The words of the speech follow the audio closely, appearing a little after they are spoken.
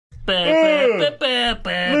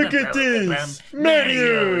at this!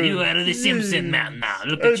 Mario! You are the Simpson man now.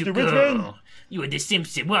 Look at you go. You are the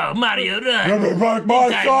Simpson. Whoa, Mario, run! Give me back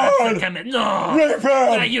my sword! No! Rape him!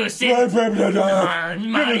 Are you a Rape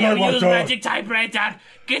him, Mario, use magic typewriter!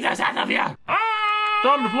 Get us out of here!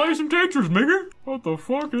 Time to play some Tetris, nigga. What the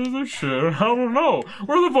fuck is this shit? I don't know.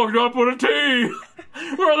 Where the fuck do I put a T?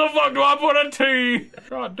 Where the fuck do I put a T?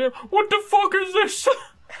 God damn. What the fuck is this?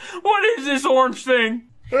 What is this orange thing?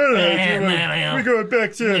 Mario, we're going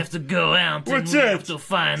back to... We have to go out. What's and that? We have to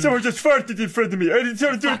find... Someone just farted in front of me. I didn't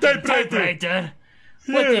turn to a typewriter.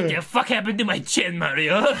 What the fuck happened to my chin,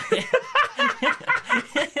 Mario?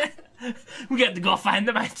 We got to go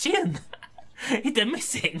find my chin. It's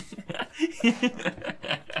missing. You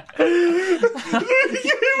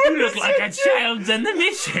look like a child on the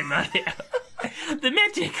mission, Mario. The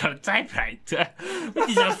magical typewriter.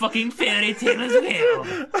 Which is a fucking fairy tale as well.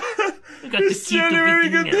 We got to keep where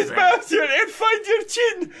you got this bastard and find your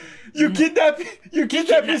chin. You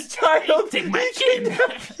kidnap his child. Take my chin.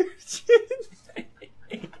 Kidnap your chin.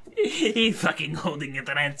 He's fucking holding it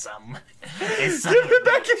ransom. Give him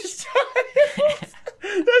back his child.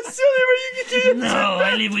 That's the only way you can get your No,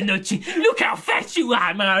 I live with no chin. Look how fat you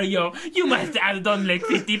are, Mario. You must have done like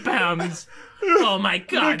 50 pounds. Oh my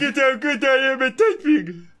god. Look at how good I am at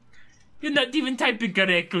typing. You're not even typing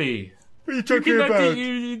correctly. What are you talking about?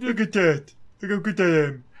 Look at that. Look how good I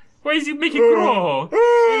am. Why is he making grow?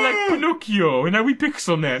 You're like Pinocchio in a wee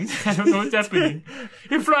pixel man. I don't know what's happening.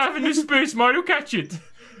 You fly off into space, Mario. Catch it.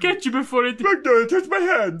 Catch it before it... Fuck no, it hurts my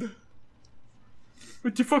hand.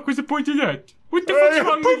 What the fuck was the point of that? What the fuck's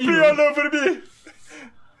wrong with you? All over me.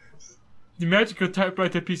 The magical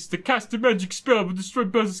typewriter piece to cast a magic spell will destroy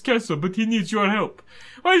Bowser's castle, but he needs your help.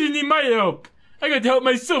 Why does he need my help? I got to help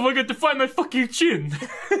myself. I got to find my fucking chin.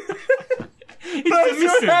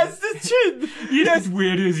 Bowser has the chin. Yes,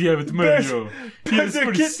 where is he have it, Mario?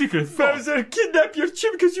 Bowser kidnap your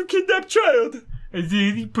chin because you kidnapped child. And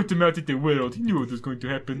then he put him out in the world. He knew what was going to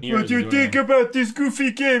happen. What do you think about this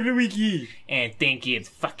goofy game, Luigi? I think it's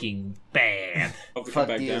fucking bad. Fuck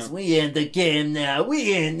this. We end the game now.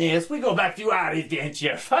 We end this. We go back to our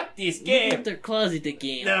adventure. Fuck this game. They're closet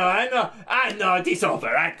again. No, I know. It's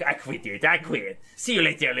over. I quit it. I quit. See you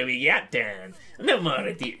later, Luigi. I'm done. No more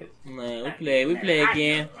of this. No, we play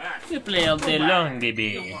again. We play all day long,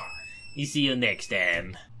 baby. You see you next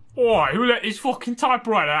time. Oi, who let this fucking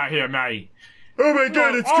typewriter out here, mate? Oh my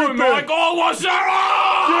god, it's Cooper! Cooper! Oh my god, what's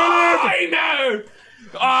that? I know!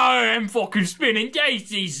 I am fucking spinning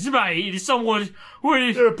daisies, mate. Someone... put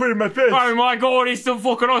in my face. Oh my god, it's the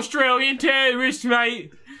fucking Australian terrorist,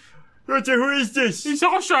 mate. Who is this? It's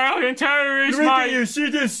Australian terrorist, mate. You see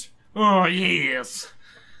this? Oh, yes.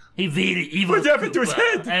 He very evil. What happened to his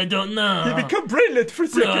head? I don't know. He became brainless for a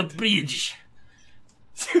second. Bridge.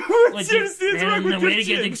 Seriously, it's wrong with your get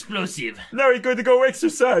chin? explosive. Now he's going to go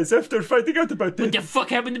exercise after finding out about What it. the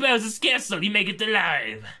fuck happened to Bowser's castle? He make it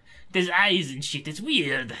alive. There's eyes and shit. It's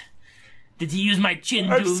weird. Did he use my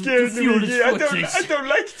chin I'm to scared, fuel Luigi. his fortress? I don't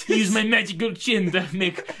like this. He used my magical chin to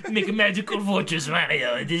make a magical fortress,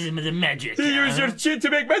 Mario. This is the magic. He used your chin to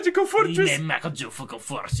make magical He fortress. made magical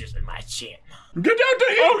fortress with my chin. Get out of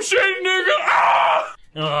here! Oh shit, nigga! Ah!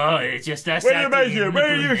 Oh, it's just us. Where am I here?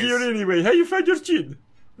 Where are you here anyway? How you find your chin?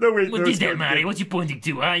 No, wait, What is that, Mario? What you pointing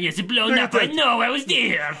to, huh? Yes, it blown up. I know, I was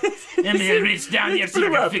there. Let me reach down here so we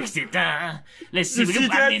can fix it, huh? Let's see.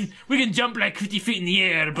 We can jump like 50 feet in the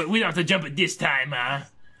air, but we don't have to jump it this time, huh?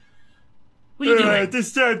 What are you doing?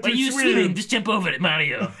 This time Are you swimming? Just jump over it,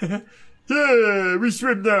 Mario. Yeah, we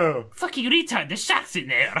swim now. Fucking retard, there's sharks in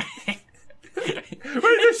there. Wait,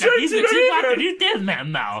 the sharks in the river. You're dead,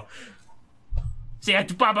 man, now. Say hi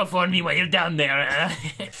to Papa for me while you're down there, huh?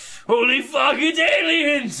 Holy fuck, it's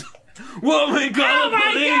aliens! What we call the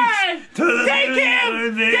police? God! Take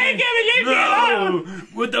him! Take him and leave me alone!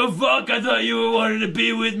 What the fuck? I thought you wanted to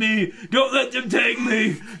be with me. Don't let them take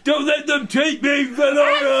me. Don't let them take me,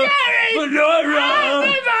 Fedora!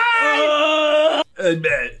 Fedora!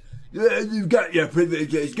 You've got your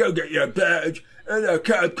privileges. Go get your badge and a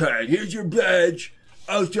card card. Here's your badge.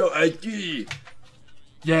 Also ID.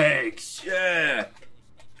 Thanks. Yeah.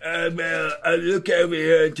 Well, look over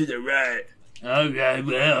here to the right. Okay,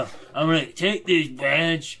 well, I'm gonna take this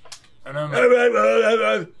badge, and I'm All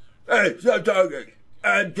right. Hey, stop talking.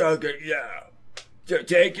 I'm talking now. So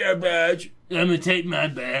take your badge. gonna take my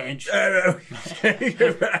badge. Take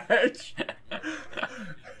your badge.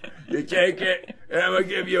 You take it, and I'm gonna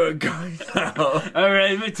give you a gun now.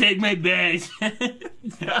 Alright, I'm gonna take my badge.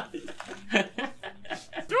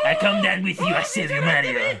 I come down with you, I save you,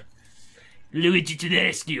 Mario. Luigi to the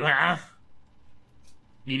rescue, huh?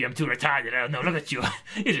 Maybe I'm too retarded. I don't know. Look at you.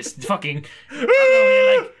 You're just fucking. I don't know,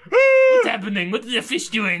 you're like, what's happening? What is the fish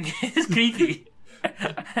doing? It's creepy.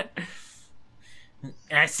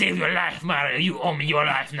 I saved your life, Mario. You owe me your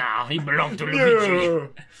life now. You belong to Luigi.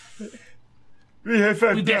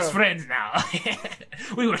 We're best friends now.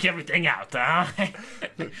 We work everything out, huh?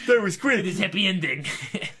 That was quick. This happy ending.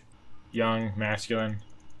 Young, masculine.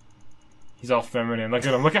 He's all feminine. Look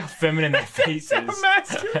at him. Look how feminine that face is.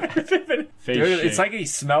 Masculine. Face Dude, shape. it's like he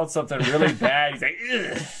smelled something really bad. He's like,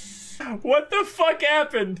 ugh. What the fuck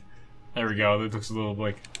happened? There we go. That looks a little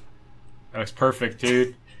like. That looks perfect,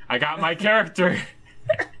 dude. I got my character.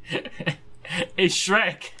 It's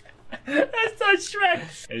Shrek. That's not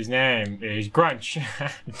Shrek. His name is Grunch.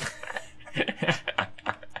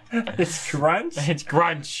 It's Crunch? It's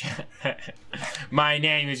Grunch. My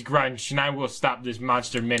name is Grunch, and I will stop this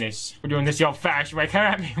monster menace. We're doing this the old-fashioned way. Come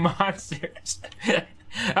at me, monsters.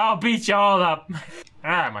 I'll beat you all up.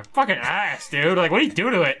 Ah, my fucking ass, dude. Like, what do you do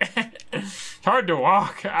to it? It's hard to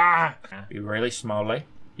walk. Ah. You really slowly?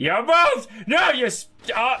 You both! No, you...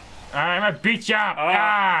 I'm gonna beat you up.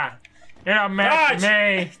 Ah. You don't mess with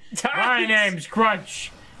me. My name's Grunch.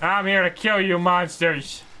 I'm here to kill you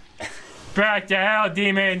monsters. Back to hell,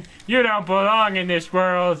 demon. You don't belong in this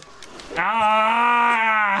world.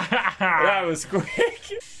 Ah! That was quick.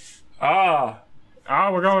 Oh.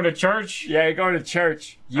 Oh, we're going to church? Yeah, you're going to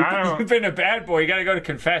church. You've been a bad boy. You gotta go to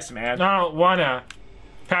confess, man. I don't wanna.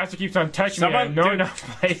 Pastor keeps on touching me. Someone- No, dude. no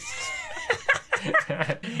place.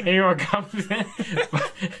 Anyone comes in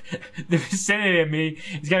the vicinity of me,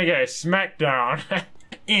 he's gonna get a smackdown.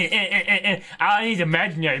 I need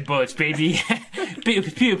imaginary bullets, baby. Pew,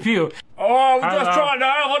 pew, pew. Oh, we're just Hello. trying to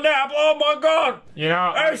have a nap. Oh my god. You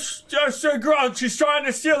know, It's just a Grunch. He's trying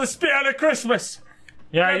to steal the spirit of Christmas.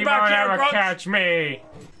 yeah, Get you back won't here, ever Grunch. catch me.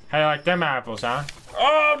 How you like them apples, huh?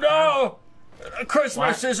 Oh no.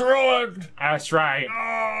 Christmas is ruined. That's right.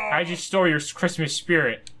 Oh. I just stole your Christmas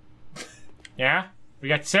spirit. Yeah? We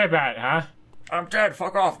got to say about it, huh? I'm dead.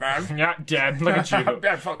 Fuck off, man. You're not dead. Look at you. I'm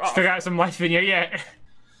dead. Fuck off. Still got some life in you yet.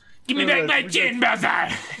 Give me back my chin, Bowser.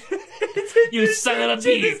 You son of a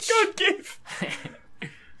bitch.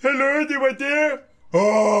 Hello, anyone there?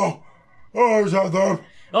 Oh, Santa.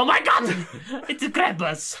 Oh my god! It's a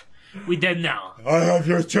Krampus. We dead now. I have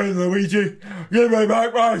your chain, Luigi. Give me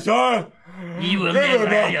back my son. You will Give me never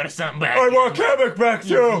back. have your son back. I want Kamek back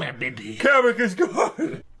too. My baby. Kamek is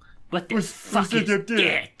gone. What the fuck is it, dude?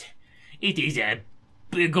 that? It is a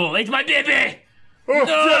big old... It's my baby! Oh,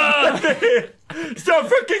 No! stop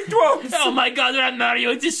freaking drops. Oh my god, run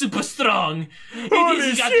Mario, it is super strong. Holy It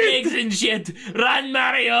has got shit. legs and shit. Run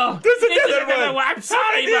Mario! There's It's another one. I'm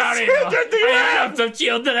sorry, Somebody Mario. shoot at the I end. have some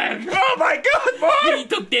children. Oh my god, boy. He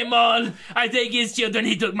took them all. I take his children,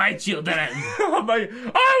 he took my children. Oh my.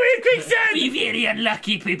 Oh, in quicksand. We very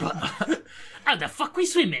unlucky people. How the fuck we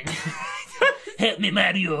swimming? Help me,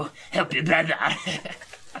 Mario. Help your brother.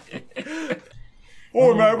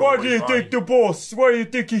 Oh man, why do you think the boss? Why do you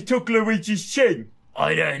think he took Luigi's chain?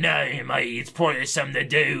 I don't know, mate. It's probably something to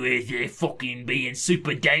do with fucking being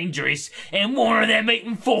super dangerous and one of them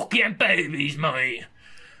eating fucking babies, mate.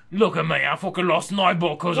 Look at me, I fucking lost an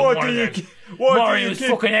eyeball because of Why one do of you them. ki- why do you Mario's keep-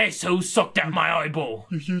 fucking asshole sucked out my eyeball.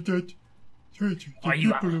 You hear that? The Are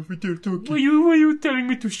you- people over there talking. Why you telling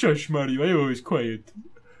me to shush, Mario? I always quiet.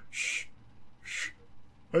 Shh.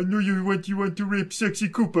 I know you want to rape sexy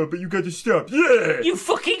Koopa, but you gotta stop. Yeah! You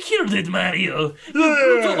fucking killed it, Mario. You Yeah!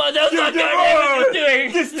 brutal motherfucker. Kill them What all! are you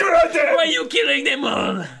doing? Destroy them! Why are you killing them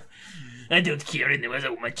all? I don't care anyways, I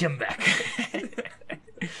want my chum back.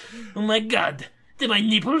 Oh my god. They're my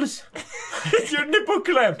nipples. It's your nipple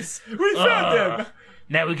clamps! We found them!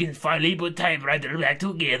 Now we can finally put typewriter back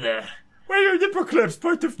together. Why are your nipple clamps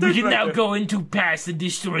part of We can now typewriter? go into past and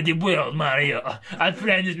destroy the world, Mario. Our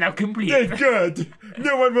plan is now complete. Thank God!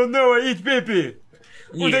 No one will know I eat baby!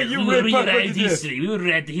 Yeah, then you we will will back rewrite what it is. history. We will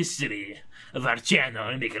write the history of our channel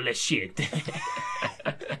and make it less shit.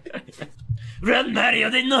 Run, Mario,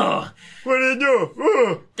 they know. What do you know?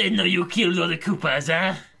 Oh! They know you killed all the Koopas,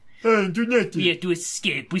 huh? Do nothing. We have to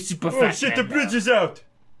escape. We super Oh fast. shit, the man bridge now. is out!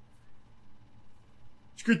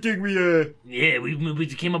 It's a good thing we, Yeah, we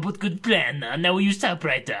came up with a good plan. Now we use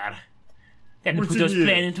typewriter. Then we what's put in those here?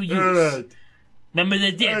 plan into use. Alright. Remember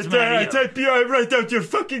the dance, I Mario? type you, I write out your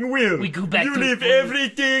fucking will. We go back you to- leave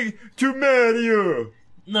everything to Mario.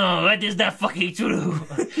 No, that is not fucking true.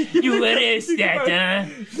 You erased that,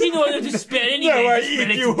 huh? You know how to spell anything. Now I spell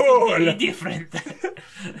eat it you whole. very different.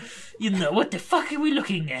 You know, what the fuck are we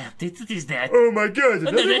looking at? What is that? Oh my god.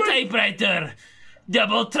 Another typewriter.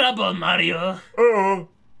 Double trouble, Mario. Oh,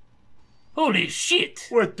 Holy shit.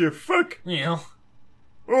 what the fuck? Well,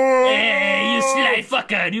 Hey, you sly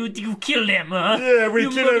fucker, you kill them, huh? Yeah, we you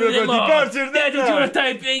kill murder everybody. them all. Bowser, That's what now. you're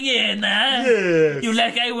typing in, huh? Yes. You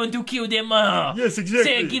like, I want to kill them all. Yes, exactly.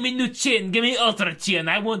 Say, give me new chin, give me ultra chin,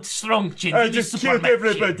 I want strong chin. I give me just Superman killed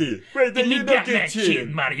everybody. Chin. Wait, Give you me don't Batman get chin.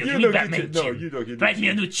 chin. Mario. You Give me don't get Batman chin. chin. No, you don't get no Write me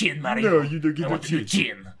a chin. new chin, Mario. No, you don't get I no want a new chin.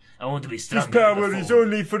 chin. I want to be strong. This power is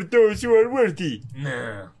only for those who are worthy.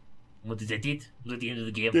 No. What is that it? Was that the end of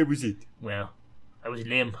the game? That was it. Well, I was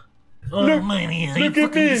lame. Oh, Look- Manny, you look at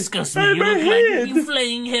fucking me. disgust me. I'm You a look head. like you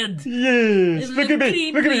flying head. Yes. It's Look at me.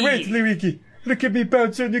 creepy. Look at me. Wait, Luigi. Look at me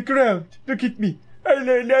bounce on the ground. Look at me. I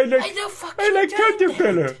like I like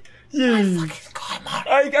caterpillar. Yes. God,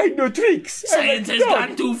 Mario. I know tricks. Science I has like gone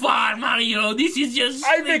dog. too far, Mario. This is just...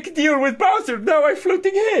 I make a deal with Bowser. Now I'm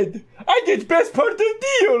floating head. I get best part of the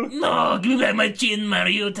deal. No, give me back my chin,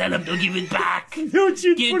 Mario. Tell him to give it back. No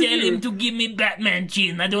chin for Tell you. him to give me Batman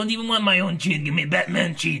chin. I don't even want my own chin. Give me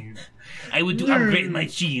Batman chin. I would upgrade my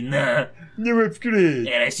chin. No upgrade.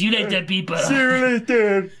 Yeah, see you later, people. See you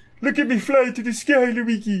later. Look at me fly to the sky,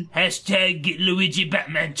 Luigi. Hashtag get Luigi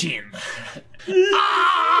Batman chin.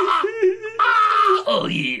 Oh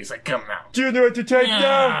yes, I come now. Do you know what to type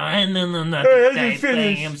now? No, not Hey, I the didn't type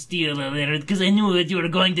finish. thing. I'm still a little, because I knew what you were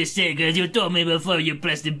going to say, because you told me before you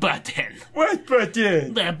pressed the button. What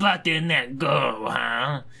button? The button that go,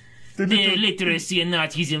 huh? The The little... literacy and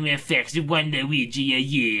autism affects one Luigi a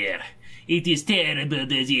year. It is terrible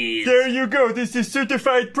disease. There you go. This is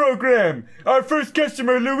certified program. Our first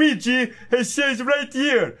customer, Luigi, says right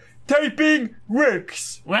here, typing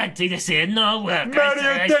works. What? They said no work.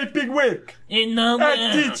 Mario typing work. No I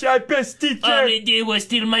work. teach. I best teacher. All they did was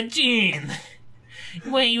steal my gene.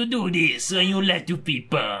 When you do this, when you lie to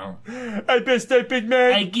people. I best typing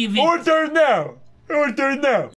man. I give it- Order now. Order now.